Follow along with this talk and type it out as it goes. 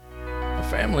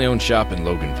family-owned shop in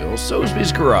Loganville,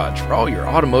 Soesby's Garage for all your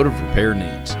automotive repair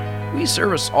needs. We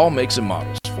service all makes and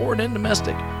models, foreign and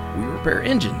domestic. We repair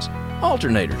engines,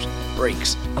 alternators,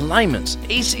 brakes, alignments,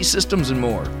 AC systems, and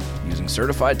more, using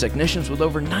certified technicians with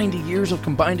over 90 years of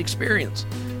combined experience.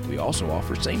 We also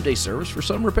offer same-day service for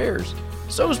some repairs.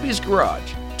 Soesby's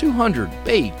Garage, 200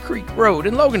 Bay Creek Road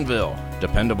in Loganville.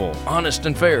 Dependable, honest,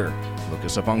 and fair. Look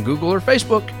us up on Google or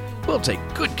Facebook. We'll take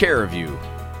good care of you.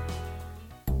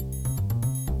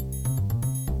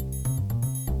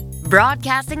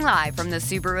 Broadcasting live from the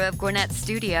Subaru of Gwinnett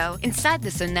studio inside the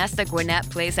Sonesta Gwinnett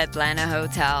Place Atlanta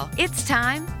Hotel. It's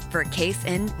time for Case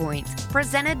in Point,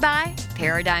 presented by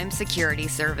Paradigm Security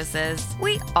Services.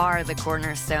 We are the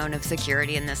cornerstone of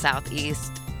security in the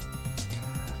Southeast.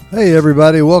 Hey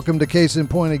everybody, welcome to Case in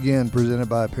Point again, presented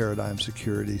by Paradigm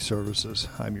Security Services.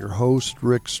 I'm your host,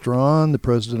 Rick Strawn, the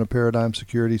president of Paradigm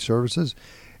Security Services,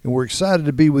 and we're excited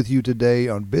to be with you today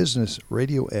on Business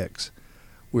Radio X.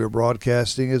 We're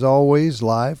broadcasting, as always,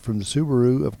 live from the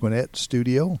Subaru of Gwinnett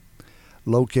studio,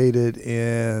 located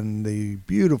in the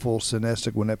beautiful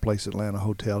Sonesta Gwinnett Place Atlanta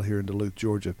Hotel here in Duluth,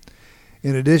 Georgia.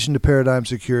 In addition to Paradigm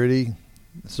Security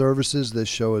Services, this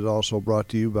show is also brought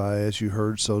to you by, as you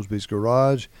heard, Soesby's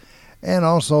Garage, and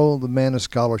also the Manna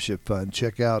Scholarship Fund.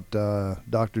 Check out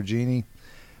Dr. Jeannie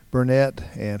Burnett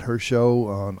and her show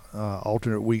on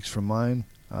alternate weeks from mine.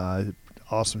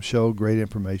 Awesome show, great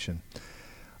information.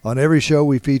 On every show,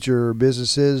 we feature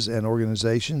businesses and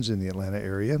organizations in the Atlanta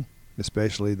area,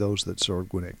 especially those that serve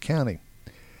Gwinnett County.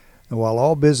 And while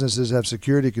all businesses have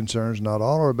security concerns, not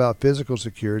all are about physical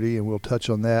security, and we'll touch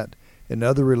on that and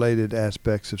other related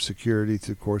aspects of security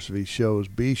through the course of these shows.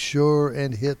 Be sure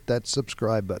and hit that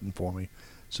subscribe button for me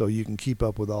so you can keep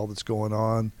up with all that's going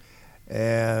on,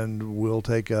 and we'll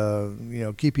keep you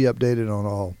updated on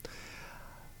all.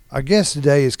 Our guest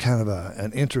today is kind of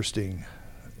an interesting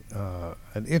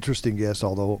guest,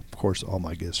 although, of course, all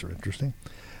my guests are interesting.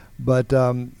 But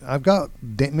I've got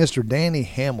Mr. Danny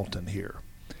Hamilton here.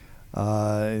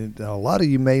 A lot of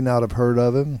you may not have heard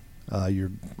of him.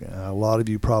 A lot of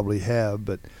you probably have,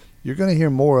 but you're going to hear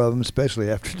more of him, especially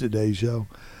after today's show.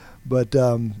 But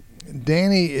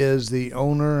Danny is the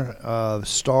owner of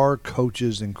Star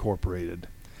Coaches Incorporated.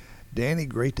 Danny,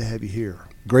 great to have you here.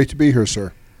 Great to be here,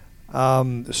 sir.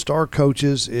 Star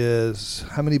Coaches is,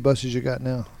 how many buses you got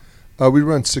now? We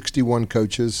run 61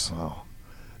 coaches. Wow,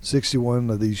 61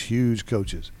 of these huge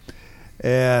coaches.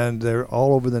 And they're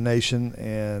all over the nation.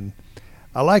 And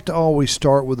I like to always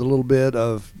start with a little bit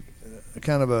of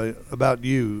about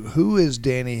you. Who is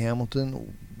Danny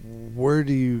Hamilton? Where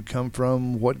do you come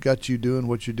from? What got you doing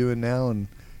what you're doing now? And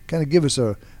kind of give us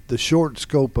the short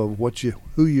scope of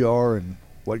who you are and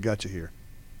what got you here.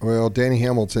 Well, Danny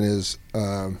Hamilton is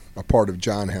a part of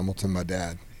John Hamilton, my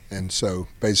dad. And so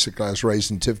basically I was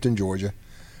raised in Tifton, Georgia.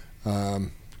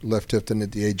 Left Tifton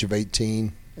at the age of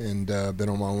 18 and been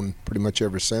on my own pretty much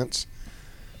ever since.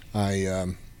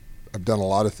 I've done a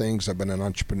lot of things. I've been an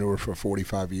entrepreneur for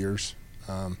 45 years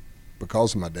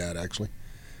because of my dad, actually.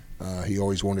 He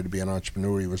always wanted to be an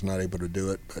entrepreneur. He was not able to do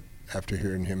it, but after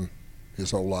hearing him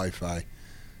his whole life, I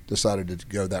decided to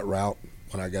go that route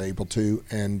when I got able to.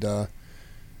 And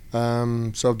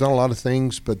so I've done a lot of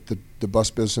things, but the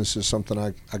bus business is something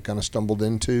I kind of stumbled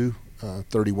into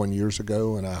 31 years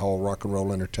ago, and I haul rock and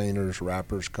roll entertainers,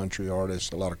 rappers, country artists,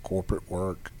 a lot of corporate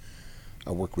work.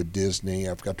 I work with Disney.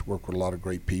 I've got to work with a lot of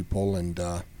great people, and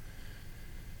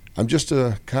I'm just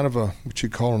a kind of what you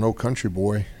call an old country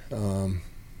boy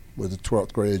with a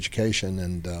 12th grade education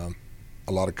and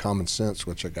a lot of common sense,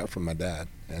 which I got from my dad.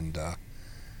 And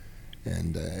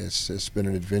it's been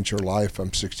an adventure life.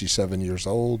 I'm 67 years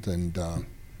old, and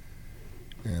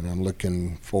I'm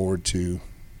looking forward to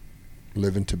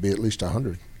living to be at least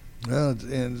 100. Well,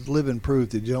 and living proof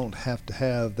that you don't have to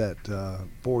have that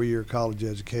 4-year college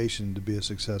education to be a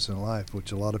success in life,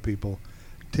 which a lot of people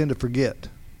tend to forget.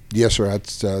 Yes, sir.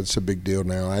 It's a big deal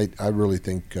now. I really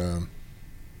think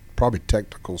probably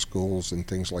technical schools and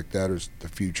things like that is the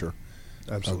future.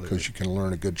 Absolutely. Because you can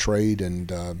learn a good trade, and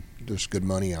there's good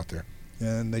money out there.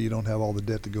 And you don't have all the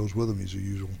debt that goes with them as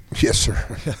usual. Yes, sir.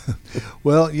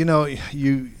 Well,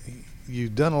 you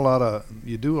do a lot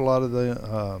of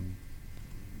the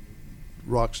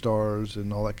rock stars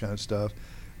and all that kind of stuff.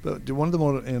 But one of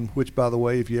them, in which, by the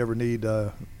way, if you ever need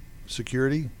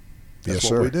security, that's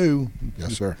yes, what sir. we do.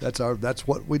 Yes, sir. That's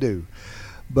what we do.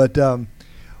 But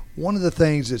one of the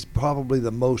things that's probably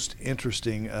the most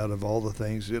interesting out of all the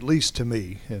things, at least to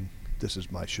me, and this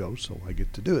is my show, so I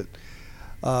get to do it,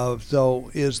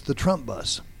 is the Trump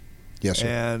bus. Yes, sir.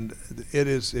 And it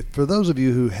is, for those of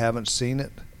you who haven't seen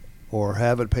it or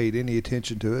haven't paid any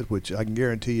attention to it, which I can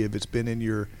guarantee you if it's been in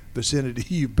your vicinity,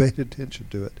 you've paid attention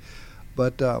to it.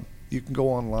 But you can go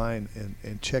online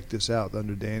and check this out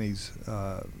under Danny's,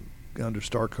 under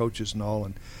Star Coaches and all.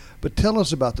 But tell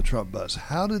us about the Trump bus.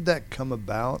 How did that come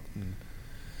about, and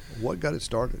what got it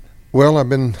started? Well, I've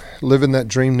been living that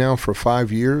dream now for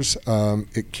 5 years.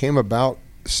 It came about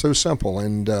so simple,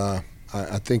 and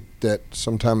I think that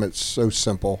sometimes it's so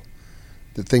simple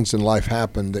that things in life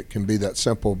happen that can be that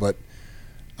simple. But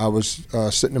I was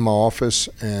sitting in my office,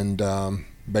 and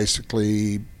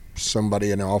basically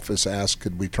somebody in the office asked,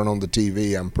 could we turn on the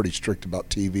TV? I'm pretty strict about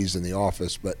TVs in the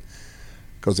office, but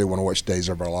because they want to watch Days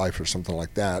of Our Life or something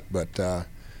like that. But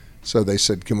so they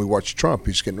said, can we watch Trump?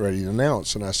 He's getting ready to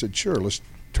announce. And I said, sure, let's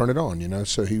turn it on, you know.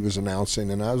 So he was announcing,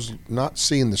 and I was not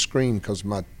seeing the screen because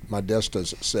my desk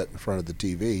doesn't sit in front of the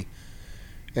TV.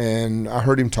 And I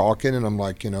heard him talking, and I'm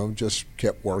like, you know, just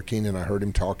kept working, and I heard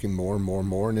him talking more and more and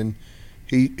more. And then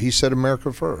he said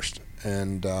America first,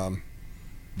 and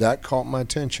that caught my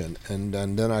attention. And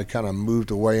then I kind of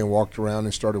moved away and walked around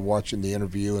and started watching the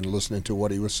interview and listening to what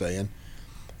he was saying.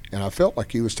 And I felt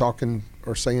like he was talking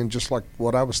or saying just like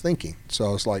what I was thinking. So I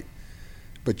was like,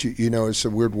 but you know, it's a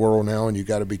weird world now, and you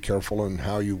got to be careful in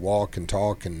how you walk and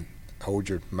talk and hold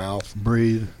your mouth.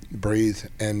 Breathe.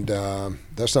 And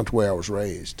that's not the way I was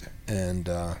raised. And,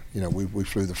 you know, we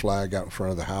flew the flag out in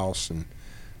front of the house, and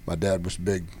my dad was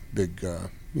big,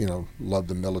 you know, loved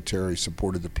the military,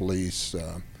 supported the police,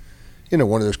 you know,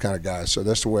 one of those kind of guys. So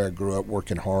that's the way I grew up,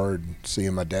 working hard,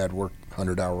 seeing my dad work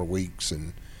 100-hour weeks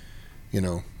and, you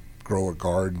know, grow a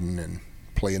garden and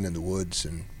playing in the woods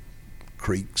and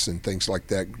creeks and things like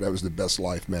that. That was the best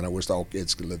life, man. I wish all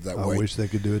kids could live that way. I wish they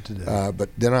could do it today. But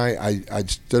then I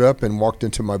stood up and walked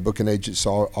into my booking agent's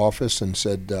office and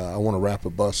said, I want to wrap a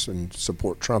bus and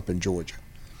support Trump in Georgia.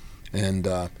 And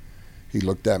he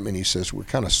looked at me and he says, we're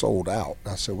kind of sold out.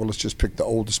 I said, well, let's just pick the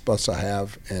oldest bus I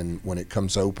have, and when it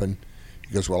comes open,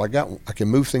 he goes, well, I can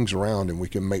move things around and we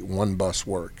can make one bus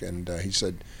work. And he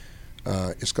said,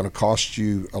 it's going to cost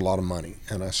you a lot of money.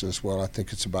 And I says, well, I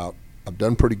think I've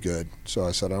done pretty good. So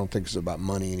I said, I don't think it's about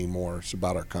money anymore. It's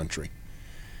about our country.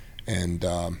 And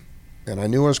I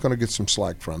knew I was going to get some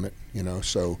slack from it, you know.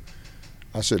 So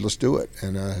I said, let's do it.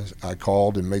 And I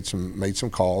called and made some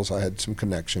calls. I had some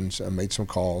connections. I made some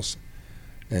calls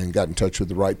and got in touch with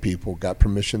the right people, got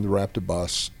permission to wrap the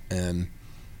bus, and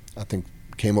I think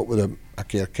came up with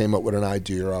an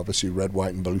idea, obviously red,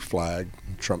 white, and blue flag,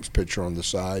 Trump's picture on the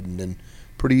side, and then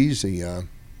pretty easy,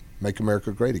 Make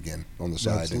America Great Again on the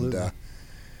side. Absolutely. And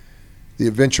the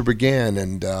adventure began,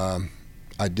 and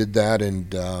I did that,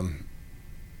 and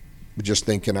just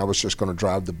thinking I was just going to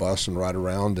drive the bus and ride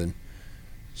around. And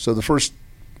so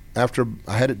after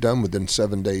I had it done within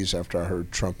 7 days after I heard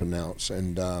Trump announce,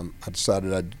 and I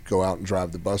decided I'd go out and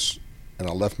drive the bus, and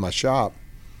I left my shop,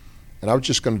 and I was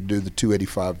just going to do the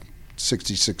 285,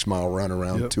 66-mile run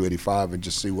around 285 and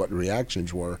just see what the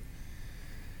reactions were.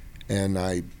 And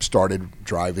I started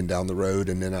driving down the road,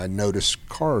 and then I noticed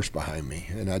cars behind me,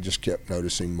 and I just kept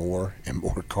noticing more and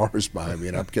more cars behind me,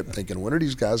 and I kept thinking, when are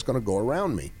these guys going to go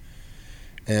around me?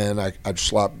 And I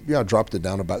dropped it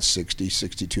down about 60,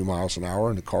 62 miles an hour,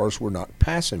 and the cars were not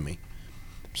passing me.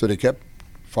 So they kept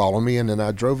following me, and then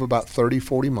I drove about 30,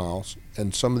 40 miles,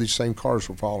 and some of these same cars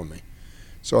were following me.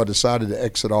 So I decided to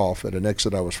exit off at an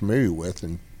exit I was familiar with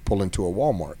and pull into a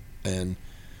Walmart. And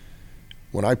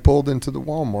when I pulled into the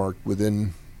Walmart,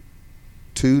 within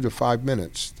 2 to 5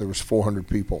 minutes, there was 400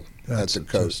 people at the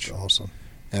coach. Just awesome.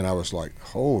 And I was like,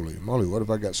 holy moly, what have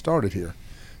I got started here?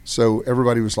 So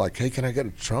everybody was like, hey, can I get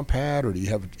a Trump hat, or do you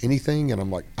have anything? And I'm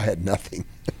like, I had nothing.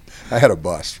 I had a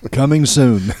bus. Coming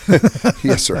soon.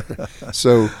 Yes, sir.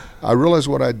 So I realized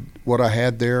what I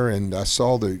had there, and I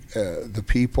saw the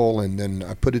people, and then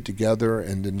I put it together,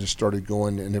 and then just started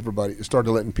going, and everybody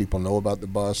started letting people know about the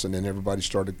bus, and then everybody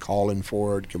started calling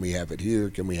for it. Can we have it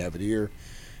here? Can we have it here?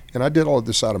 And I did all of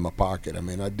this out of my pocket. I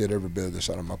mean, I did every bit of this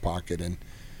out of my pocket, and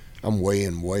I'm way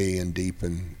in deep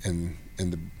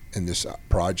in this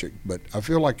project, but I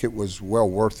feel like it was well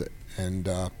worth it. And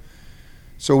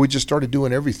so we just started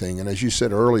doing everything. And as you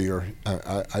said earlier,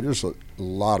 there's a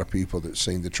lot of people that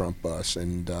seen the Trump bus,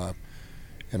 and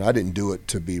I didn't do it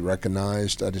to be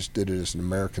recognized. I just did it as an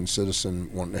American citizen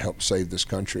wanting to help save this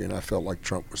country, and I felt like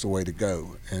Trump was the way to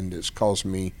go. And it's caused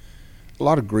me a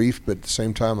lot of grief, but at the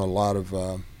same time,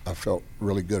 I felt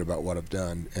really good about what I've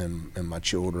done, and my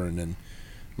children and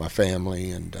my family.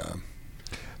 And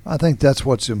I think that's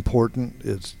what's important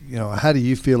is, you know, how do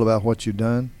you feel about what you've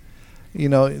done? You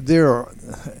know,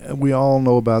 we all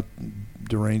know about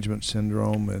derangement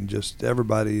syndrome, and just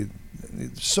everybody,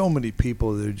 so many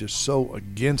people that are just so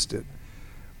against it.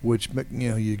 which,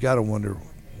 you got to wonder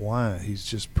why he's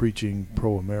just preaching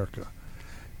pro-America.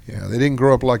 Yeah, they didn't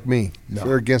grow up like me. No.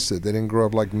 They're against it. They didn't grow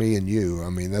up like me and you. I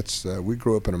mean, that's we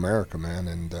grew up in America, man,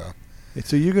 and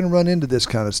so you're going to run into this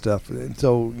kind of stuff. And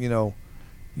so,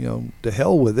 to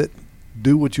hell with it.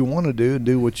 Do what you want to do and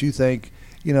do what you think.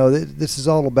 This is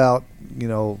all about,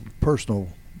 personal,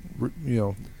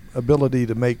 ability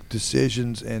to make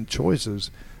decisions and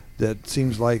choices that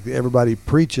seems like everybody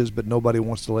preaches, but nobody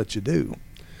wants to let you do.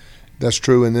 That's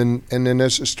true. And then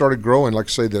as it started growing, like I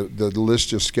say, the list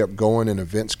just kept going and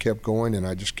events kept going, and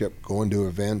I just kept going to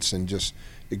events, and just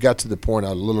it got to the point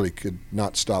I literally could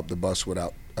not stop the bus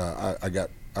without. I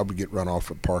would get run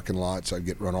off at parking lots. I'd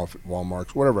get run off at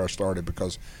Walmarts, whatever I started,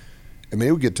 because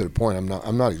it would get to the point.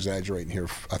 I'm not exaggerating here.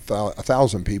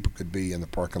 1,000 people could be in the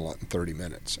parking lot in 30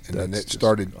 minutes, and then it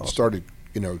started.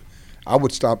 I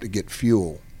would stop to get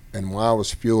fuel, and while I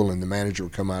was fueling, the manager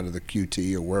would come out of the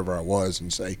QT or wherever I was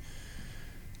and say,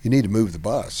 "You need to move the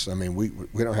bus. We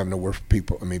don't have nowhere for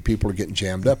people. People are getting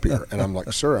jammed up here." And I'm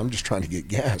like, "Sir, I'm just trying to get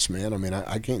gas, man.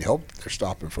 I can't help that they're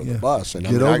stopping for the bus." And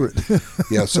get over it.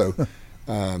 Yeah, so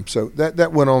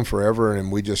that went on forever,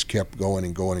 and we just kept going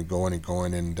and going and going and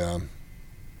going, and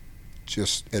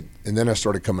and then I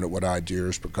started coming up with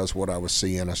ideas because what I was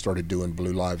seeing. I started doing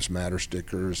Blue Lives Matter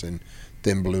stickers and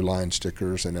thin blue line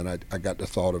stickers, and then I got the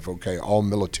thought of, okay, all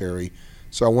military.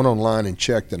 So I went online and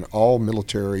checked, and all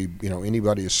military,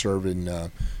 anybody is serving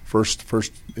first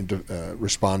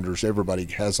responders, everybody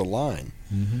has a line.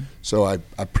 Mm-hmm. So I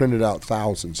printed out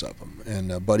thousands of them,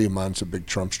 and a buddy of mine's a big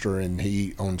Trumpster, and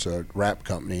he owns a wrap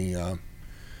company.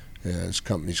 His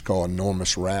company's called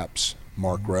Enormous Wraps,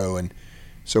 Mark mm-hmm. Rowe, and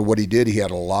so what he did, he had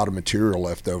a lot of material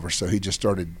left over, so he just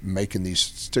started making these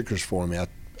stickers for me.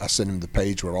 I sent him the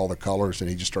page with all the colors, and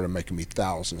he just started making me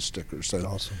thousands of stickers. So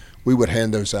awesome. We would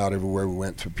hand those out everywhere we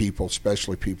went to people,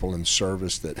 especially people in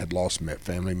service that had lost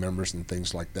family members and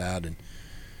things like that,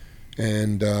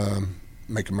 and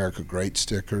Make America Great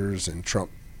stickers and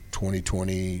Trump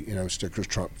 2020 stickers,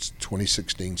 Trump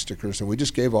 2016 stickers, and we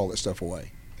just gave all that stuff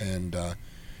away. And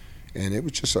it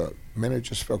was just it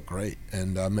just felt great.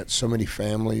 And I met so many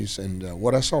families, and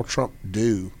what I saw Trump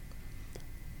do,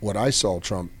 that I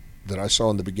saw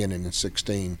in the beginning in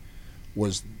 2016,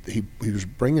 was he was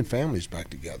bringing families back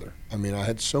together. I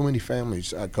had so many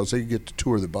families, because they get to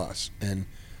tour the bus, and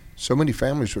so many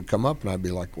families would come up, and I'd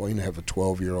be like, well, have a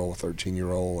 12-year-old, a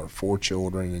 13-year-old, or 4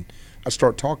 children, and I'd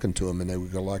start talking to them, and they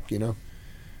would go like,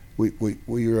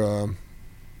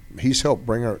 he's helped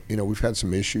bring our, we've had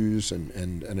some issues,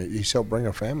 and he's helped bring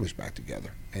our families back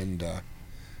together, and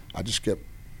I just kept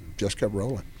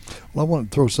rolling. Well, I want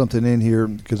to throw something in here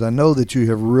because I know that you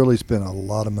have really spent a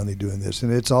lot of money doing this,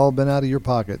 and it's all been out of your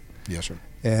pocket. Yes, sir.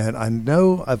 And I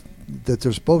know that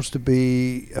there's supposed to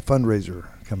be a fundraiser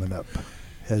coming up.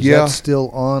 Is that still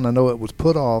on? I know it was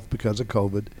put off because of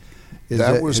COVID.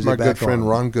 That was my good friend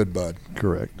Ron Goodbud.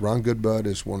 Correct. Ron Goodbud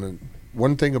is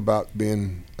one thing about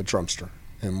being a Trumpster,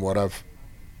 and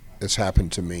it's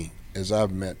happened to me is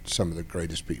I've met some of the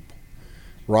greatest people.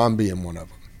 Ron being one of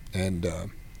them,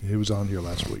 and he was on here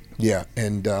last week. Yeah,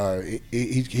 and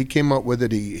he came up with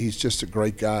it. He's just a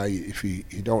great guy. If you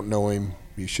don't know him,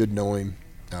 you should know him.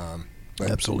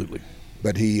 Absolutely.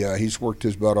 But he's worked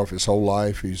his butt off his whole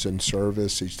life. He's in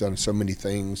service. He's done so many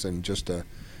things, and just a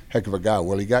heck of a guy.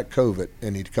 Well, he got COVID,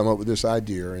 and he'd come up with this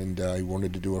idea, and he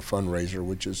wanted to do a fundraiser,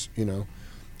 which is,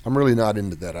 I'm really not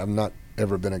into that. I've not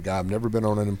ever been a guy. I've never been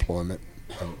on unemployment.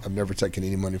 I've never taken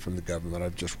any money from the government.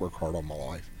 I've just worked hard all my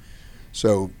life.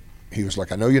 So he was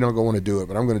like, I know you don't want to do it,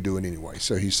 but I'm going to do it anyway.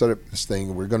 So he set up this thing,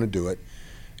 and we're going to do it.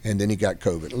 And then he got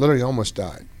COVID. Literally almost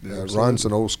died. Ron's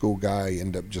an old school guy. He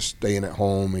ended up just staying at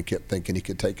home and kept thinking he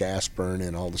could take aspirin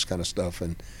and all this kind of stuff.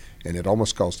 And it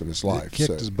almost cost him his life. It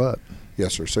kicked his butt.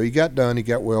 Yes, sir. So he got done. He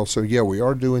got well. So, yeah, we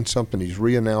are doing something. He's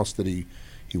re-announced that he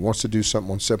wants to do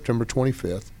something on September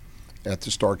 25th at the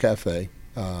Star Cafe.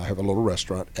 I have a little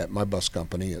restaurant at my bus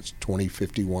company. It's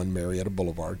 2051 Marietta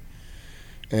Boulevard.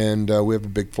 And we have a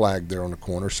big flag there on the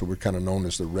corner, so we're kind of known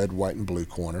as the red, white, and blue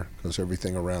corner because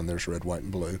everything around there's red, white,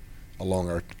 and blue,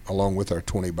 along with our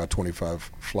 20 by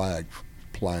 25 flag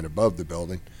flying above the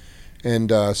building.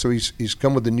 And so he's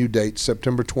come with a new date,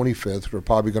 September 25th. We're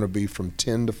probably going to be from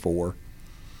 10 to 4.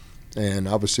 And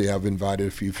obviously I've invited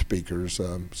a few speakers.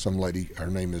 Some lady, her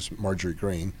name is Marjorie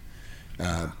Green.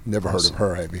 Never heard of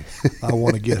her, have you? I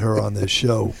want to get her on this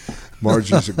show.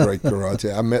 Margie's a great girl. I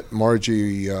tell you, I met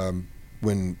Margie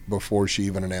before she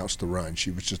even announced the run. She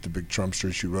was just a big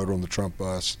Trumpster. She rode on the Trump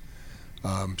bus.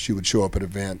 She would show up at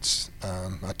events.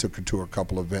 I took her to a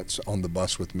couple of events on the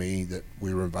bus with me that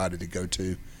we were invited to go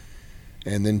to.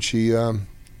 And then she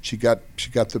she got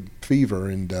the fever,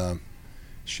 and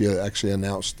she actually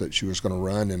announced that she was going to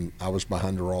run, and I was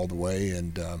behind her all the way,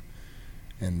 and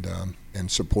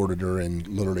supported her, and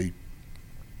literally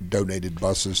donated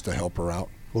buses to help her out.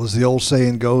 Well, as the old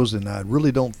saying goes, and I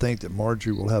really don't think that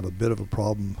Marjorie will have a bit of a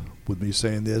problem with me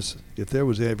saying this, if there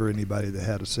was ever anybody that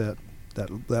had a set,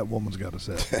 that woman's got a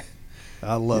set.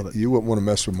 I love it. You wouldn't want to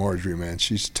mess with Marjorie, man.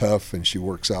 She's tough, and she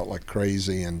works out like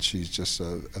crazy, and she's just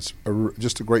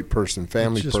a great person,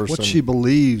 family person. What she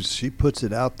believes, she puts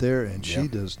it out there, and Yeah. she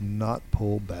does not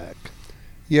pull back.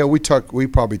 Yeah, we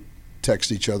probably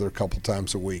text each other a couple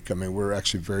times a week. I mean, we're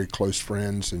actually very close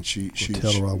friends, and she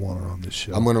Tell her I want her on this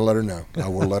show. I'm going to let her know. I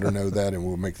will let her know that, and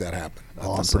we'll make that happen.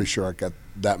 Awesome. I'm pretty sure I got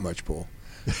that much pull.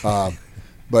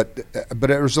 But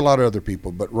there was a lot of other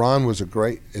people. But Ron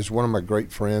is one of my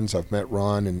great friends. I've met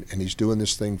Ron, and he's doing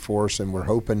this thing for us, and we're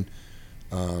hoping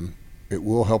it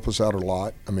will help us out a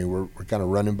lot. I mean, we're kind of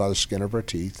running by the skin of our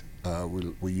teeth.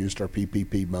 We used our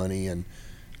PPP money, and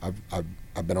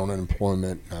I've been on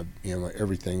unemployment.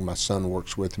 Everything. My son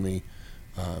works with me.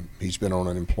 He's been on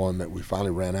unemployment. We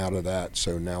finally ran out of that,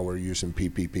 so now we're using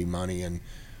PPP money. And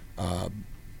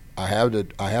I had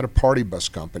a party bus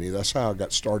company. That's how I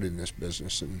got started in this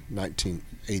business in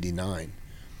 1989.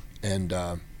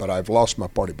 But I've lost my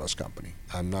party bus company.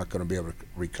 I'm not going to be able to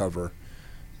recover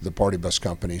the party bus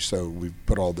company, so we've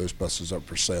put all those buses up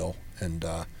for sale. And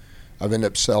I've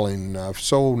ended up I've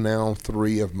sold now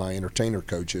 3 of my entertainer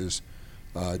coaches,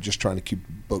 just trying to keep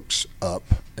books up.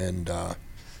 And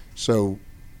so,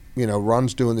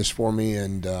 Ron's doing this for me,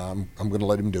 and I'm going to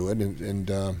let him do it.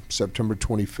 And September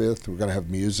 25th, we're going to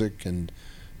have music and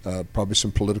probably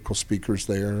some political speakers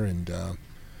there. And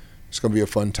it's going to be a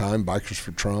fun time. Bikers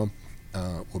for Trump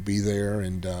will be there,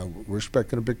 and we're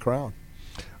expecting a big crowd.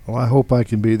 Well, I hope I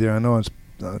can be there. I know it's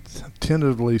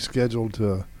tentatively scheduled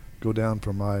to go down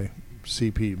for my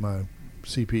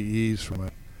CPEs for my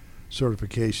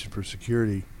certification for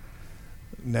security.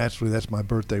 Naturally, that's my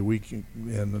birthday week,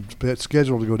 and it's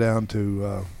scheduled to go down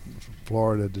to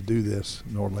Florida to do this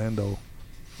in Orlando,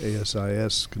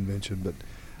 ASIS convention, but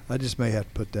I just may have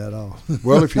to put that off.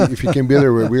 Well, if you can be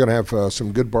there, we're going to have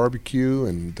some good barbecue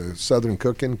and southern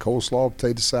cooking, coleslaw,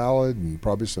 potato salad, and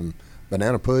probably some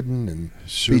banana pudding and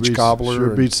peach cobbler.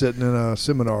 Sure beats sitting in a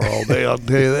seminar all day, I'll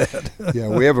tell you that. Yeah,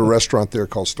 we have a restaurant there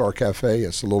called Star Cafe.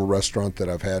 It's a little restaurant that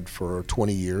I've had for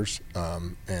 20 years,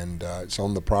 and it's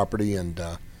on the property. And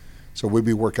so we'll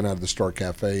be working out of the Star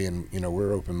Cafe, and,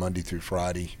 we're open Monday through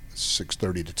Friday,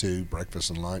 6:30 to 2, breakfast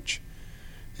and lunch.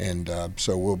 And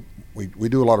so we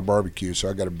do a lot of barbecue, so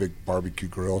I got a big barbecue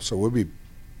grill. So we'll be,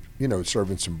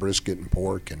 serving some brisket and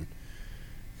pork, and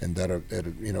that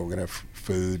we're gonna have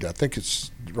food. I think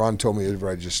Ron told me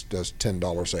everybody just does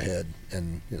 $10 a head,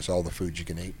 and it's all the food you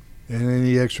can eat. And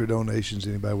any extra donations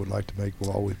anybody would like to make will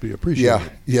always be appreciated. Yeah,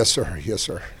 yes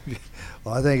sir.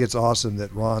 Well, I think it's awesome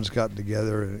that Ron's gotten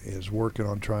together and is working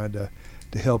on trying to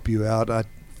help you out.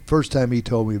 First time he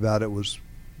told me about it was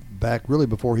back really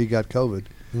before he got COVID.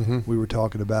 Mm-hmm. We were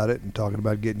talking about it and talking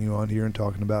about getting you on here and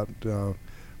talking about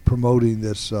promoting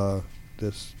this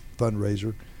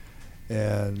fundraiser.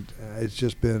 And it's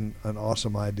just been an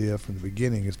awesome idea from the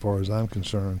beginning as far as I'm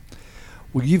concerned.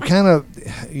 Well, you've kind of,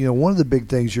 one of the big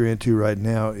things you're into right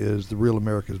now is the Real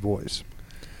America's Voice.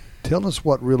 Tell us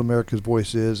what Real America's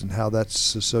Voice is and how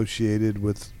that's associated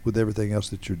with everything else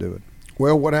that you're doing.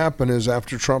 Well, what happened is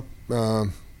after Trump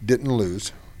didn't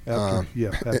lose.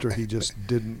 After he just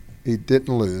didn't. He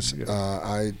didn't lose.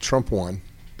 Yeah. Trump won.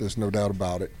 There's no doubt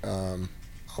about it.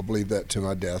 I'll believe that to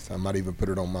my death. I might even put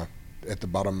it at the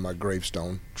bottom of my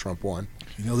gravestone. Trump won.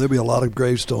 There'll be a lot of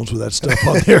gravestones with that stuff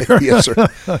on there. Yes, sir.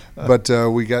 But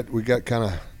we got kind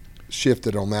of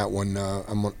shifted on that one.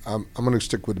 I'm going to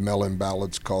stick with mail-in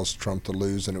ballots caused Trump to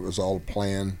lose, and it was all a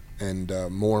plan. And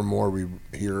more and more we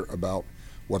hear about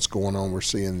what's going on. We're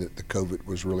seeing that the COVID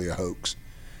was really a hoax.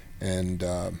 And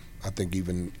I think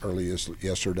even early as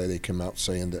yesterday they came out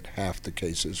saying that half the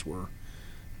cases were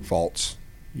false.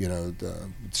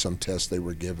 Some tests they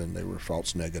were given, they were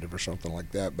false negative or something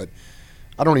like that. But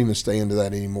I don't even stay into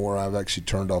that anymore. I've actually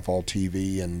turned off all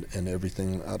TV and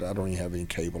everything. I don't even have any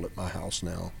cable at my house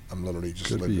now. I'm literally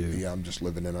just living. Yeah, I'm just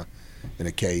living in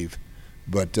a cave,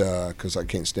 but because I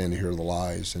can't stand to hear the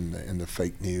lies and the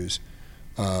fake news.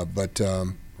 But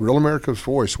Real America's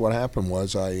Voice. What happened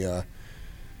was I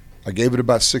gave it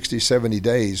about 60, 70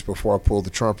 days before I pulled the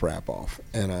Trump rap off,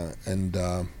 and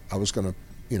I was gonna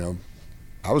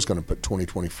put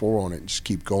 2024 on it and just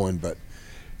keep going, but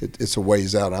it's a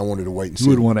ways out. I wanted to wait and see. You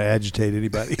wouldn't want to agitate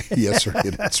anybody. Yes, sir.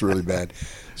 It's really bad.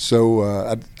 So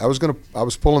I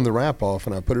was pulling the wrap off,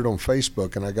 and I put it on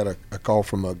Facebook, and I got a call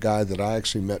from a guy that I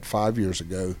actually met 5 years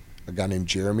ago, a guy named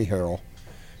Jeremy Harrell.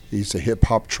 He's a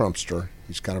hip-hop Trumpster.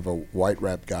 He's kind of a white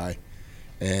rap guy.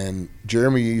 And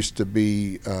Jeremy used to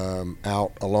be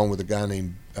out along with a guy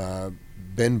named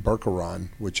Ben Bergeron,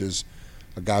 which is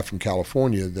a guy from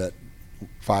California that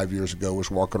 5 years ago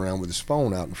was walking around with his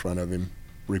phone out in front of him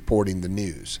reporting the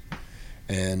news.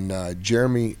 And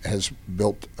Jeremy has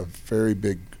built a very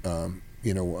big,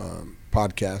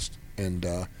 podcast. And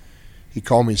he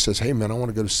called me and says, "Hey, man, I want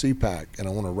to go to CPAC, and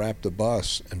I want to wrap the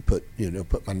bus and put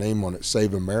my name on it,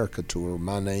 Save America Tour,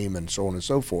 my name, and so on and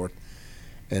so forth.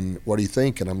 And what do you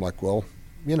think?" And I'm like, "Well,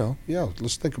 yeah,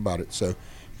 let's think about it." So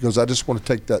he goes, "I just want to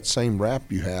take that same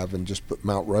wrap you have and just put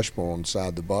Mount Rushmore on the side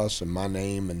of the bus and my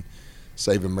name and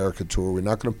Save America Tour. We're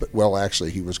not going to put," well,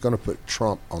 actually, he was going to put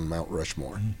Trump on Mount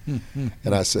Rushmore.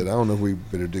 And I said, "I don't know if we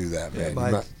better do that,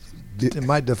 man." It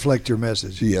might deflect your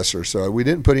message. Yes, sir. So we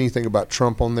didn't put anything about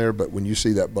Trump on there, but when you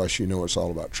see that bus, you know it's all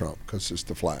about Trump because it's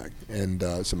the flag and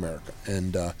it's America.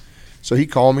 And so he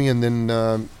called me, and then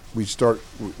that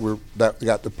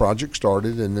got the project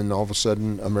started, and then all of a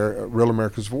sudden, Real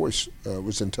America's Voice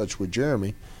was in touch with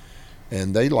Jeremy.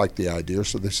 And they liked the idea,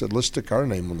 so they said, "Let's stick our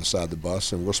name on the side of the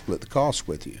bus, and we'll split the cost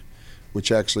with you,"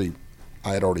 which actually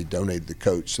I had already donated the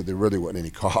coach, so there really wasn't any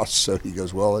cost. So he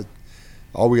goes, "Well,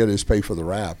 all we got to do is pay for the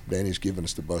wrap. Danny's giving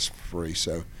us the bus for free."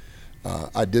 So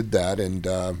I did that, and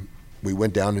we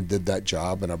went down and did that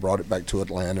job, and I brought it back to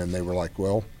Atlanta, and they were like,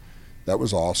 "Well, that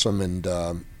was awesome." And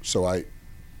so I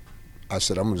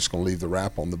said, "I'm just going to leave the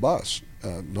wrap on the bus."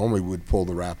 Normally we'd pull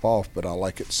the wrap off, but I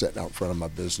like it sitting out front of my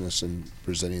business and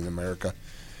presenting America.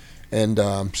 And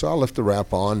so I left the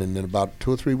wrap on, and then about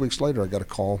 2 or 3 weeks later, I got a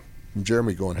call from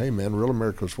Jeremy going, "Hey, man, Real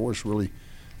America's Voice really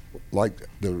liked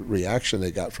the reaction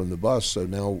they got from the bus, so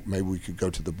now maybe we could go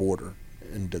to the border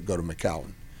and go to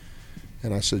McAllen."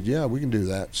 And I said, "Yeah, we can do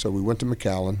that." So we went to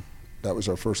McAllen. That was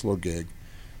our first little gig.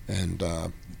 And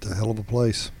it's a hell of a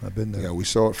place. I've been there. Yeah, we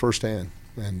saw it firsthand.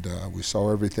 And we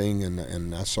saw everything,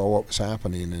 and I saw what was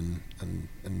happening,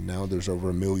 and now there's over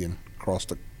 1 million across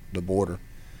the border,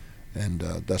 and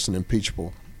that's an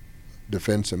impeachable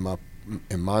defense in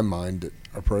my mind that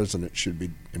our president should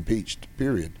be impeached.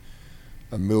 Period.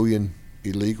 1 million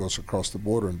illegals across the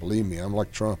border, and believe me, I'm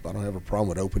like Trump. I don't have a problem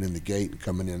with opening the gate and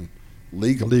coming in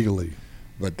legally.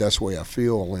 But that's the way I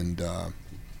feel, and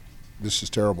this is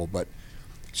terrible. But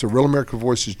so Real America's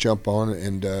Voice has jumped on,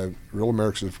 and Real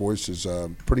America's Voice is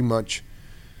pretty much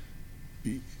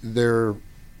they're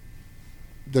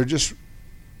just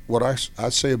what I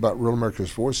say about Real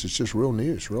America's Voice is just real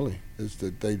news. Really, is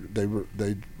that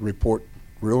they report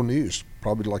real news,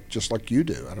 probably just like you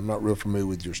do. And I'm not real familiar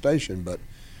with your station, but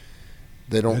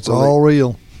they don't. It's all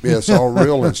real. Yeah, it's all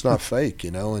real, and it's not fake,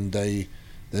 and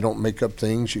they don't make up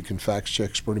things. You can fact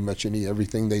check pretty much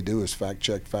everything they do is fact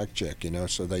check,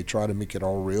 so they try to make it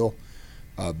all real.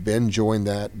 Ben joined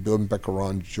that. Bill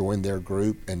Beckeron joined their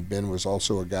group, and Ben was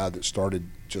also a guy that started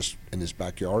just in his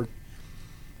backyard.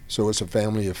 So it's a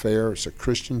family affair. It's a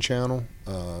Christian channel.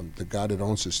 The guy that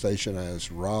owns the station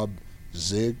is Rob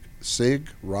Sig.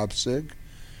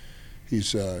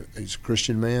 He's a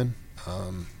Christian man.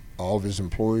 All of his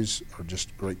employees are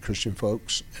just great Christian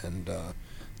folks, and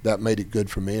that made it good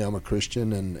for me. I'm a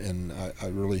Christian, and I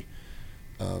really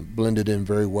blended in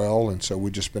very well, and so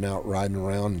we've just been out riding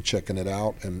around and checking it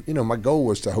out. And, my goal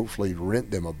was to hopefully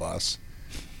rent them a bus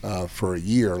for a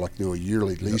year, like do a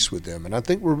yearly lease with them. And I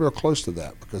think we're real close to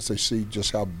that because they see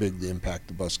just how big the impact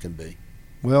the bus can be.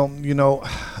 Well,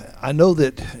 I know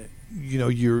that,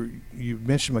 you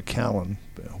mentioned McAllen,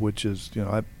 which is,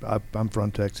 I'm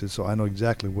from Texas, so I know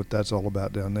exactly what that's all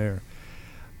about down there.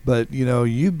 But,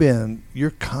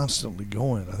 you're constantly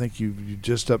going. I think you're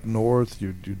just up north.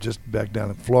 You're just back down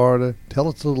in Florida. Tell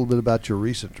us a little bit about your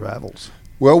recent travels.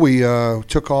 Well, we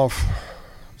took off.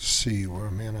 Let's see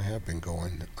where, man, I have been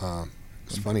going.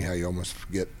 It's funny how you almost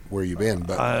forget where you've been.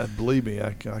 But believe me,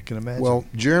 I can imagine. Well,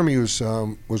 Jeremy was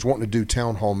wanting to do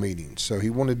town hall meetings. So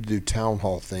he wanted to do town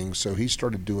hall things. So he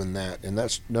started doing that. And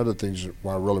that's another thing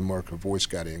why Real America's Voice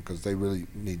got in, because they really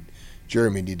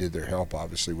Jeremy needed their help,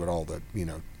 obviously, with all the,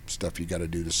 stuff you got to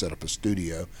do to set up a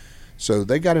studio. So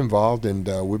they got involved, and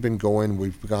we've been going.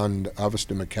 We've gone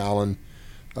obviously to McAllen.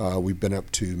 We've been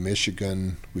up to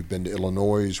Michigan. We've been to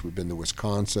Illinois. We've been to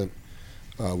Wisconsin.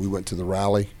 We went to the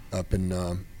rally up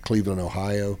in Cleveland,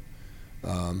 Ohio.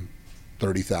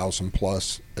 30,000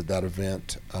 plus at that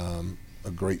event.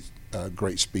 A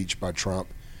great speech by Trump.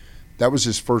 That was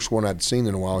his first one I'd seen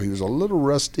in a while. He was a little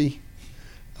rusty.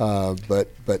 But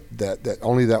that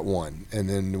only that one, and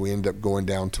then we ended up going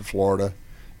down to Florida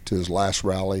to his last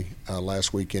rally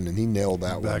last weekend, and he nailed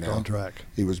that one. Back on track.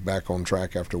 He was back on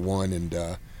track after one, and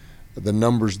the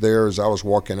numbers there, as I was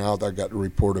walking out, I got a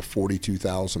report of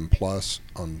 42,000 plus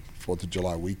on 4th of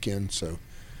July weekend. So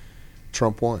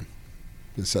Trump won.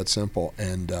 It's that simple.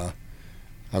 And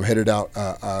I'm headed out.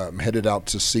 I'm headed out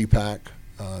to CPAC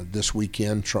this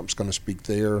weekend. Trump's going to speak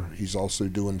there. He's also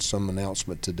doing some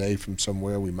announcement today from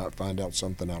somewhere. We might find out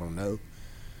something. I don't know.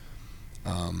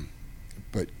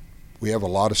 But we have a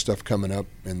lot of stuff coming up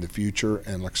in the future.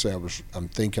 And like I say, I'm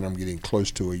thinking I'm getting close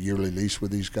to a yearly lease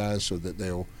with these guys so that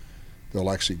they'll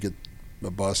actually get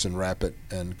a bus and wrap it.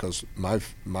 And because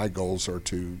my goals are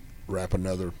to wrap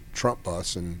another Trump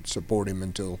bus and support him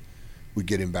until we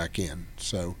get him back in.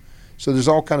 So there's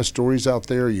all kind of stories out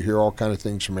there. You hear all kind of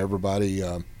things from everybody.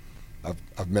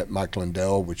 I've met Mike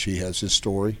Lindell, which he has his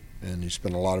story, and he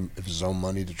spent a lot of his own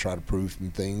money to try to prove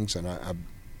some things. And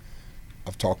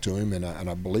I've talked to him, and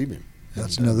I believe him.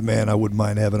 That's another man I wouldn't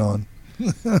mind having on.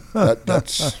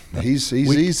 He's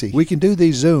easy. We can do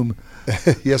these Zoom.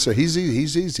 Yes, sir. He's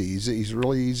easy. He's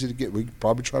really easy to get. We can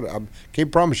probably try to. I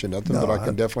can't promise you nothing, but I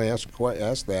can definitely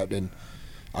ask that. And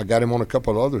I got him on a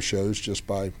couple of other shows just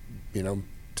by,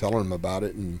 telling him about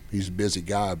it. And he's a busy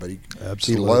guy, but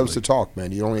he loves to talk,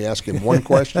 man. You only ask him one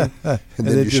question, and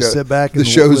then you just sit back. The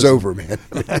show's over, man.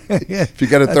 If you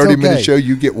got a 30-minute show,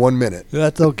 you get 1 minute.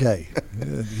 That's okay.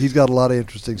 He's got a lot of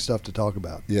interesting stuff to talk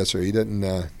about. Yes, sir. He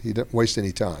doesn't waste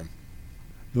any time.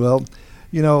 Well,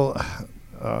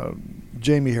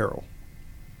 Jamie Harrell.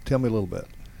 Tell me a little bit.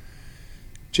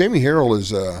 Jamie Harrell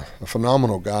is a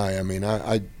phenomenal guy. I mean,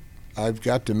 I've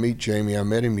got to meet Jamie. I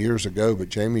met him years ago, but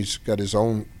Jamie's got his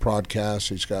own podcast.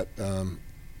 He's got,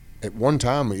 at one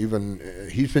time,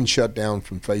 he's been shut down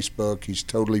from Facebook. He's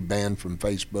totally banned from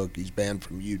Facebook. He's banned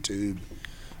from YouTube.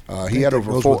 He had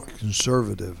over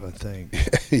conservative, I think.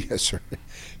 Yes, sir.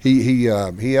 He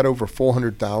had over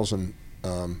 400,000.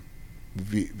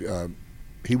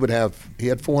 He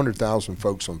had 400,000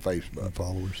 folks on Facebook.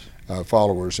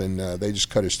 Followers, and they just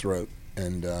cut his throat,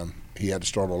 and he had to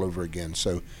start all over again.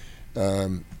 So,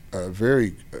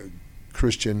 very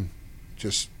Christian,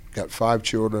 just got 5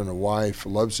 children, a wife,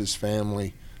 loves his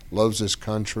family, loves his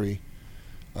country.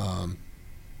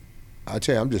 I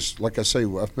tell you, I'm just, like I say,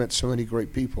 I've met so many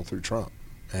great people through Trump.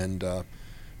 And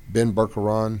Ben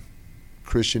Bergeron,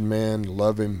 Christian man,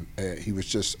 love him. He was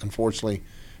just, unfortunately,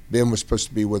 Ben was supposed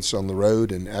to be with us on the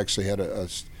road, and actually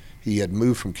he had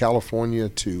moved from California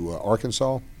to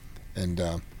Arkansas, and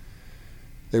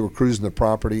they were cruising the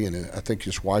property, and I think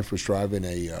his wife was driving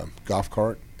a golf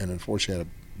cart, and unfortunately had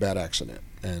a bad accident,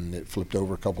 and it flipped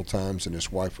over a couple times, and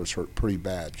his wife was hurt pretty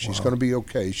bad. She's going to be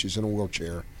okay. She's in a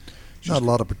wheelchair. Not a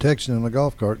lot of protection in a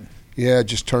golf cart. Yeah,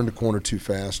 just turned the corner too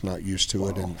fast, not used to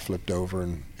it, and flipped over,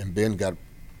 and Ben got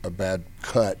a bad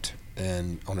cut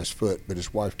and on his foot, but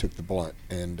his wife took the blunt,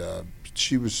 and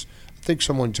she was. I think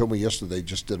someone told me yesterday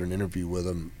just did an interview with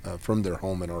him from their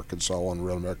home in Arkansas on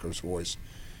Real America's Voice,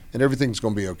 and everything's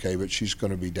going to be okay, but she's going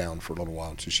to be down for a little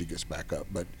while until she gets back up.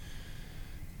 But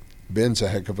Ben's a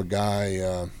heck of a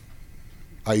guy.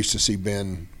 I used to see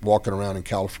Ben walking around in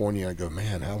California. I go,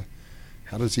 man,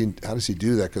 how does he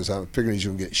do that? Because I'm figuring he's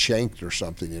going to get shanked or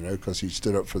something, because he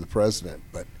stood up for the president,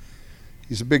 but.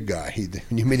 He's a big guy.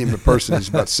 When you meet him in person, he's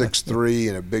about 6'3"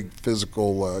 and a big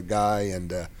physical guy,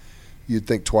 and you'd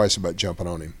think twice about jumping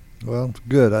on him. Well,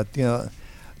 good.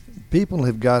 People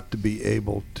have got to be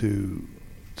able to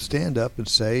stand up and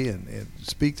say and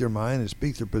speak their mind and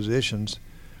speak their positions,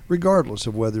 regardless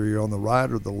of whether you're on the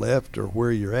right or the left or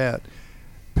where you're at.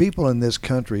 People in this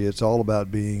country, it's all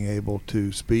about being able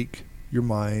to speak your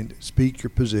mind, speak your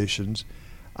positions.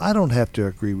 I don't have to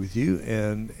agree with you,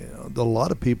 and a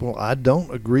lot of people I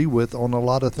don't agree with on a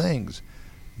lot of things.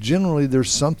 Generally,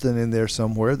 there's something in there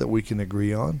somewhere that we can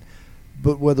agree on,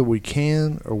 but whether we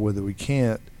can or whether we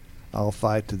can't, I'll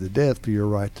fight to the death for your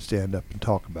right to stand up and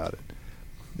talk about it.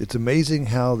 It's amazing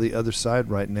how the other side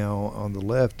right now on the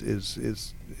left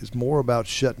is more about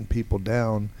shutting people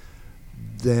down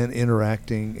than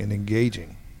interacting and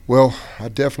engaging. Well, I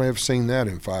definitely have seen that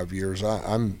in 5 years.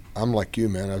 I'm like you,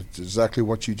 man. That's exactly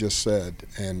what you just said.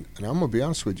 And I'm going to be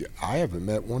honest with you. I haven't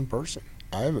met one person.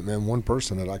 I haven't met one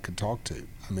person that I could talk to.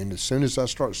 I mean, as soon as I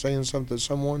start saying something to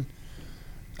someone,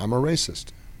 I'm a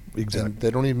racist. Exactly. And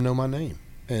they don't even know my name.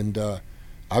 And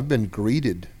I've been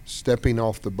greeted stepping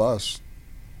off the bus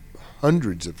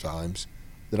hundreds of times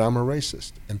that I'm a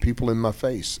racist, and people in my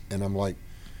face. And I'm like,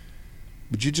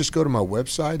 would you just go to my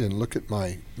website and look at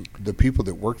the people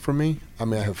that work for me? I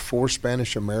mean, I have 4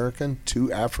 Spanish American,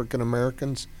 2 African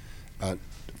Americans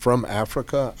from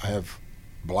Africa. I have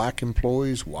black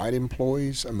employees, white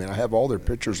employees. I mean, I have all their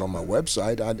pictures on my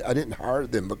website. I didn't hire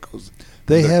them because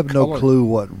they of their have no color. clue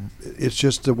what it's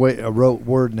just a rote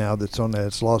word now that's on that.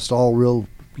 It's lost all real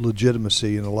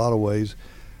legitimacy in a lot of ways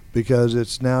because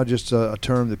it's now just a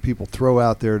term that people throw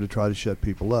out there to try to shut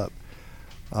people up.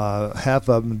 Half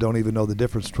of them don't even know the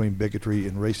difference between bigotry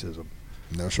and racism.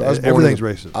 No, so Everything's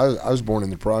racist. I was born in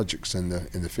the projects in the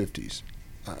 50s.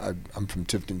 I'm from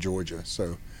Tifton, Georgia,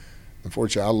 so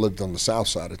unfortunately I lived on the south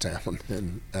side of town,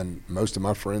 and most of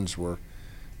my friends were,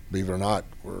 believe it or not,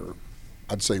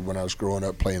 I'd say when I was growing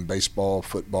up playing baseball,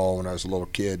 football, when I was a little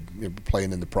kid,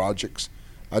 playing in the projects.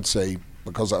 I'd say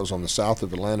because I was on the south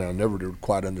of Atlanta, I never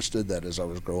quite understood that as I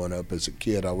was growing up. As a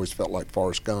kid, I always felt like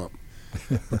Forrest Gump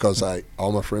because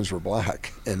all my friends were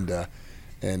black, and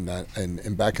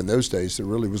back in those days, there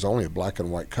really was only a black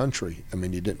and white country. I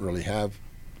mean, you didn't really have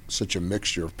such a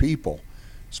mixture of people,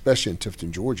 especially in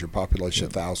Tifton, Georgia, population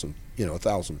 1,000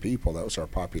 people. That was our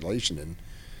population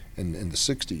in the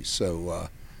 60s. So,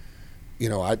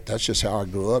 that's just how I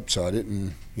grew up. So I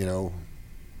didn't,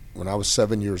 when I was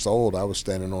 7 years old, I was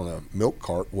standing on a milk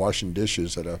cart washing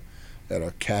dishes at a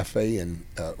cafe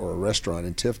or a restaurant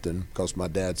in Tifton because my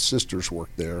dad's sisters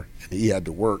worked there and he had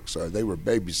to work, so they were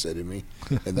babysitting me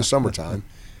in the summertime.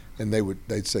 And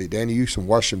they'd say, Danny, you can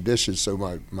wash some dishes. So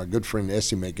my good friend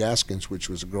Essie Mae Gaskins, which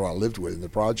was a girl I lived with in the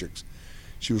projects,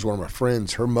 she was one of my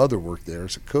friends. Her mother worked there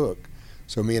as a cook.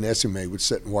 So me and Essie Mae would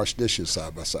sit and wash dishes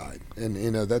side by side. And,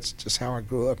 that's just how I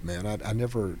grew up, man. I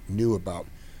never knew about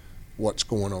what's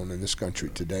going on in this country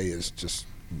today. Is just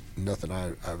nothing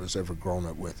I was ever grown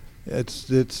up with.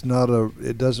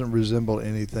 It doesn't resemble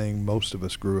anything most of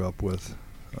us grew up with.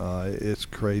 It's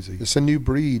crazy. It's a new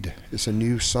breed. It's a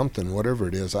new something, whatever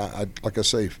it is. I like I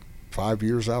say, 5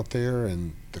 years out there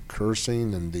and the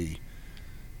cursing and they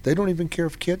don't even care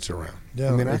if kids are around.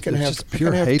 Yeah, I mean, I can have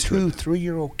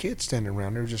 2-3-year-old kids standing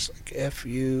around there just like F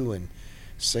you and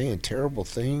saying terrible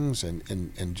things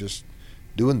and just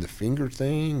doing the finger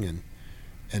thing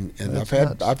and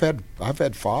I've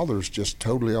had fathers just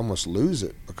totally almost lose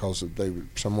it because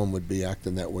someone would be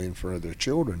acting that way in front of their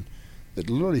children that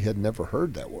literally had never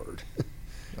heard that word.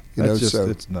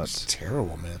 It's nuts. It's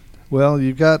terrible, man. Well,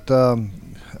 you've got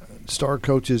Star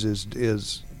Coaches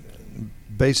is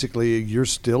basically you're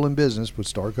still in business with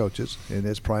Star Coaches, and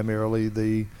it's primarily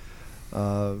the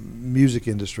music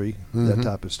industry, that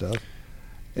type of stuff.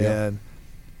 Yeah. And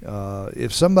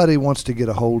if somebody wants to get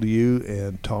a hold of you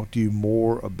and talk to you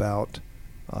more about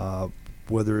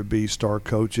whether it be Star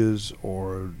Coaches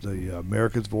or the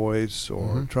America's Voice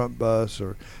or Trump Bus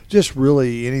or just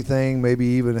really anything, maybe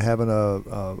even having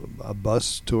a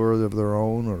bus tour of their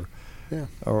own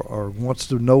or wants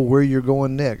to know where you're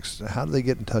going next, how do they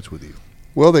get in touch with you?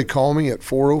 Well, they call me at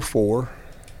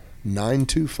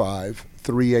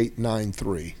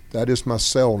 404-925-3893. That is my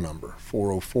cell number,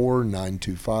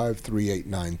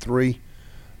 404-925-3893.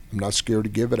 I'm not scared to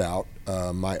give it out.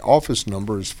 My office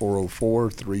number is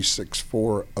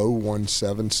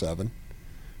 404-364-0177,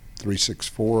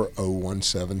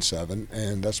 364-0177,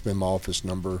 and that's been my office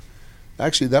number.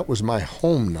 Actually, that was my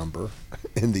home number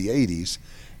in the 80s,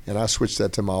 and I switched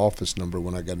that to my office number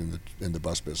when I got in the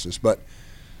bus business. But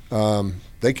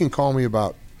they can call me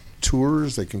about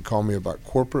tours. They can call me about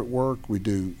corporate work. We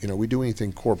do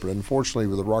anything corporate. Unfortunately,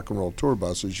 with the rock and roll tour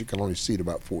buses, you can only seat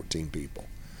about 14 people.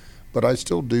 But I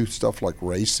still do stuff like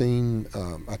racing.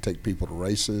 I take people to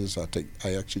races. I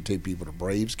actually take people to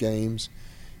Braves games.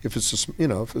 If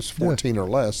it's 14 or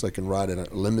less, they can ride in a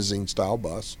limousine style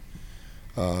bus.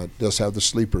 It does have the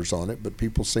sleepers on it, but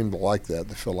people seem to like that.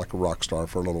 They feel like a rock star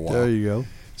for a little while. There you go.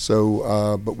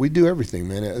 So, but we do everything,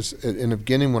 man. In the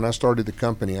beginning, when I started the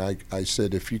company, I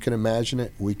said, if you can imagine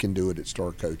it, we can do it at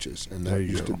Star Coaches. And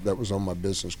that was on my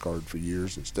business card for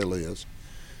years. It still is.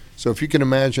 So if you can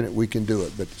imagine it, we can do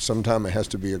it. But sometime it has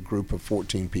to be a group of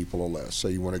 14 people or less. So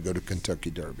you want to go to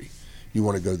Kentucky Derby. You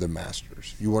want to go to the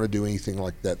Masters. You want to do anything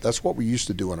like that. That's what we used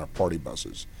to do on our party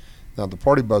buses. Now, the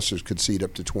party buses could seat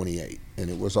up to 28.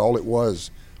 And it was a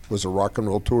rock and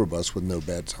roll tour bus with no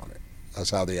beds on it.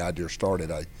 That's how the idea started.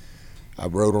 I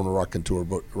rode on a rock and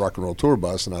roll tour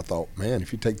bus, and I thought, man,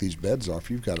 if you take these beds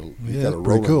off, you've got a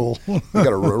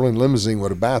rolling limousine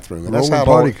with a bathroom, and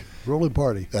rolling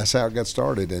party. That's how it got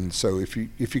started. And so, if you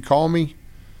call me,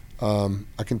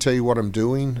 I can tell you what I'm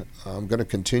doing. I'm going to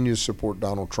continue to support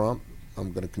Donald Trump.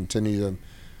 I'm going to continue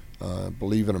to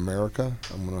believe in America.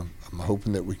 I'm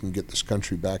hoping that we can get this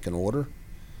country back in order.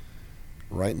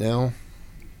 Right now,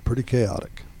 pretty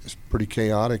chaotic. It's pretty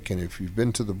chaotic, and if you've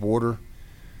been to the border,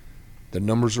 the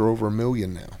numbers are over 1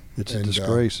 million now. It's a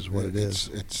disgrace is what it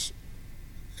is.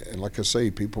 And like I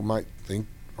say, people might think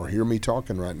or hear me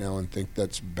talking right now and think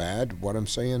that's bad, what I'm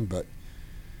saying, but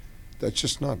that's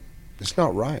just not, it's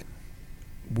not right.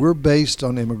 We're based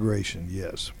on immigration,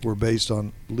 yes. We're based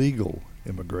on legal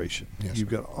immigration. Yes, You've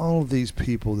sir. got all of these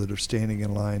people that are standing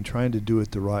in line trying to do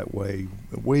it the right way,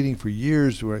 waiting for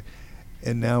years,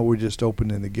 and now we're just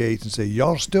opening the gates and say,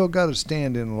 y'all still got to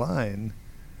stand in line,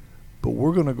 but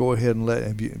we're going to go ahead and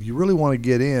if you really want to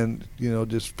get in,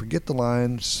 just forget the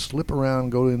line, slip around,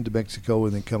 go into Mexico,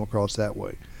 and then come across that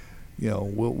way.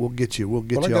 We'll get you. We'll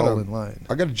get you all in line.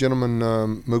 I got a gentleman,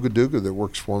 Mugaduga, that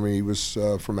works for me. He was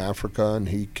from Africa, and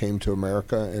he came to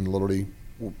America and literally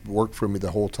worked for me the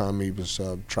whole time he was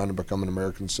trying to become an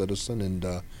American citizen,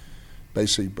 and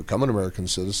basically become an American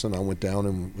citizen. I went down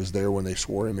and was there when they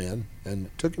swore him in, and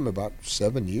it took him about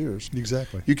 7 years.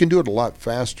 Exactly. You can do it a lot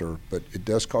faster, but it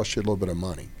does cost you a little bit of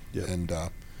money. Yep. And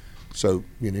so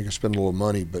you can spend a little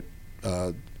money, but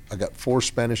I got 4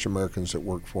 Spanish Americans that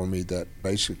work for me that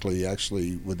basically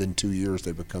actually within 2 years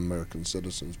they become American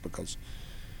citizens because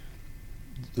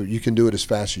you can do it as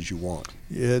fast as you want.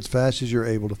 Yeah, as fast as you're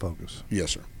able to focus.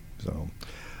 Yes, sir. So,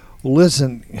 well,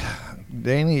 listen,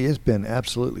 Danny, it's been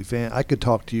absolutely I could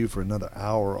talk to you for another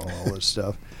hour on all this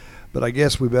stuff, but I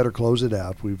guess we better close it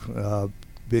out. We've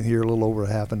been here a little over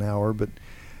half an hour, but,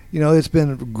 it's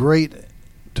been great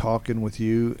talking with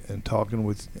you and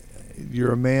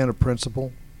you're a man of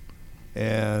principle.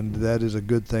 And that is a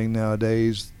good thing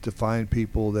nowadays, to find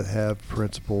people that have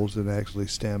principles and actually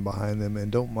stand behind them and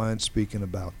don't mind speaking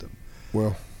about them.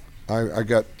 Well, I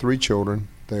got 3 children.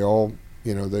 They all,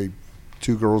 2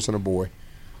 girls and a boy.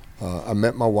 I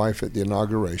met my wife at the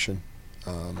inauguration.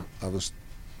 I was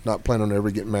not planning on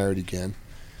ever getting married again,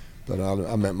 but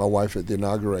I met my wife at the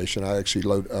inauguration. I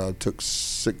actually took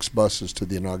 6 buses to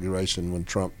the inauguration when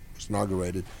Trump was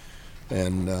inaugurated,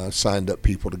 and signed up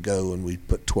people to go, and we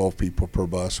put 12 people per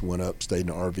bus, went up, stayed in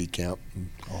an RV camp.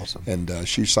 Awesome. And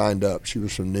she signed up. She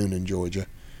was from Noonan, Georgia,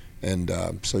 and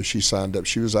so she signed up.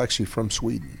 She was actually from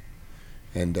Sweden,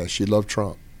 and she loved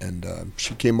Trump. And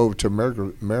she came over to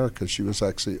America. She was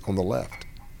actually on the left,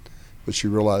 but she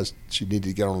realized she needed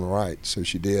to get on the right, so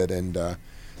she did. And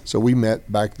so we met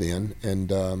back then,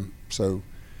 and so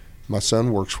my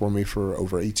son works for me for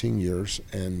over 18 years,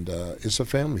 and it's a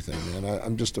family thing, man.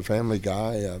 I'm just a family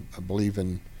guy. I believe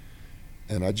in,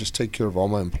 and I just take care of all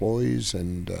my employees,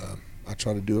 and I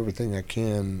try to do everything I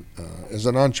can. As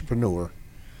an entrepreneur,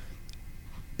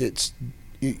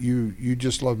 you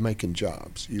just love making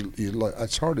jobs.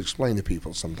 It's hard to explain to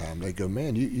people sometimes. They go,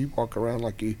 man, you walk around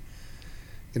like I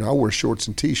wear shorts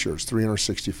and T-shirts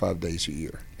 365 days a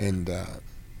year, and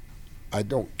I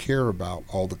don't care about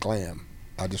all the glam.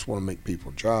 I just want to make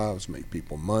people jobs, make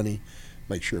people money,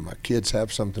 make sure my kids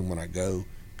have something when I go,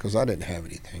 because I didn't have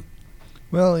anything.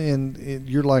 Well, and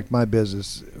you're like my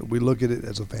business. We look at it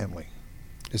as a family.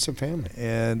 It's a family.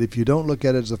 And if you don't look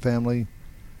at it as a family,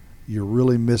 you're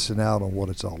really missing out on what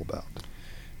it's all about.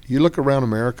 You look around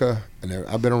America, and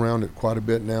I've been around it quite a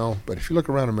bit now, but if you look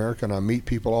around America, and I meet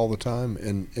people all the time,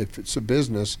 and if it's a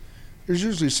business, there's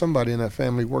usually somebody in that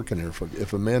family working there.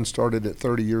 If a man started it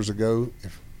 30 years ago,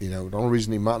 the only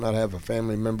reason he might not have a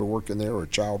family member working there or a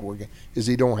child working is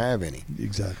he don't have any.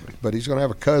 Exactly. But he's going to have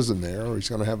a cousin there, or he's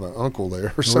going to have an uncle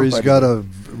there, or somebody. Or he's got a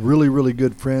really, really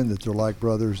good friend that they're like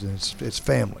brothers, and it's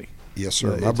family. Yes,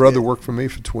 sir. My brother worked for me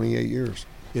for 28 years.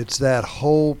 It's that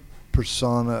whole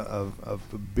persona of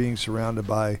being surrounded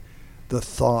by the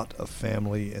thought of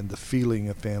family and the feeling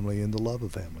of family and the love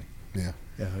of family. Yeah.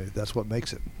 Yeah, that's what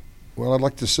makes it. Well, I'd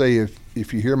like to say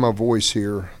if you hear my voice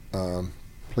here,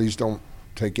 please don't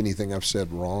take anything I've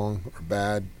said wrong or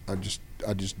bad. I just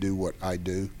do what I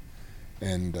do,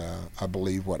 and I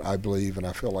believe what I believe, and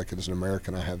I feel like as an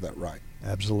American I have that right.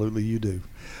 Absolutely, you do.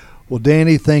 Well,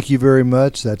 Danny, thank you very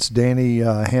much. That's Danny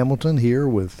Hamilton here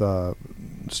with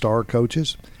Star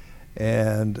Coaches.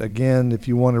 And again, if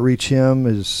you want to reach him,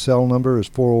 his cell number is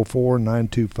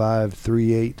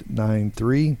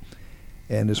 404-925-3893.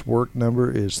 And his work number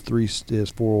is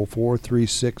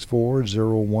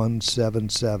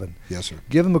 404-364-0177. Yes, sir.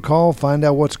 Give him a call, find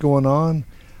out what's going on.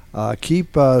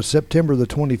 Keep September the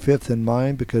 25th in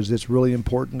mind, because it's really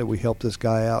important that we help this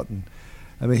guy out. And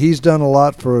I mean, he's done a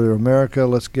lot for America.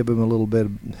 Let's give him a little bit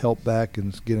of help back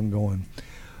and get him going.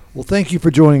 Well, thank you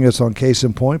for joining us on Case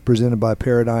in Point, presented by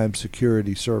Paradigm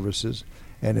Security Services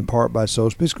and in part by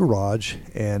Sosby's Garage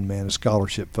and Man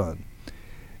Scholarship Fund.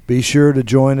 Be sure to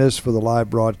join us for the live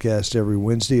broadcast every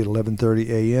Wednesday at 11:30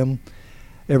 a.m.,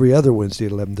 every other Wednesday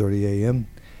at 11:30 a.m.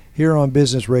 here on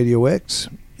Business Radio X.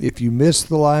 If you miss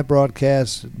the live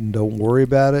broadcast, don't worry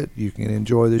about it. You can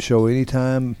enjoy the show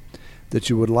anytime that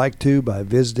you would like to by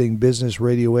visiting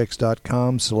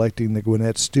businessradiox.com, selecting the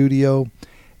Gwinnett Studio,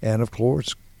 And, of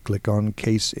course, click on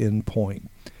Case in Point.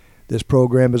 This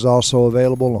program is also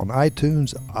available on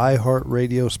iTunes,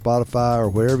 iHeartRadio, Spotify, or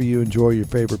wherever you enjoy your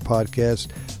favorite podcasts.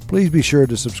 Please be sure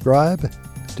to subscribe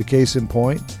to Case in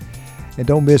Point, and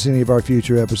don't miss any of our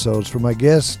future episodes. For my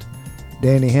guest,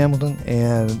 Danny Hamilton,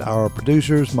 and our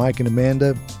producers, Mike and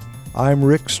Amanda, I'm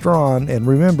Rick Strawn, and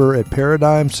remember, at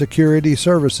Paradigm Security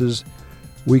Services,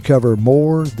 we cover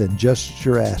more than just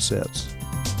your assets.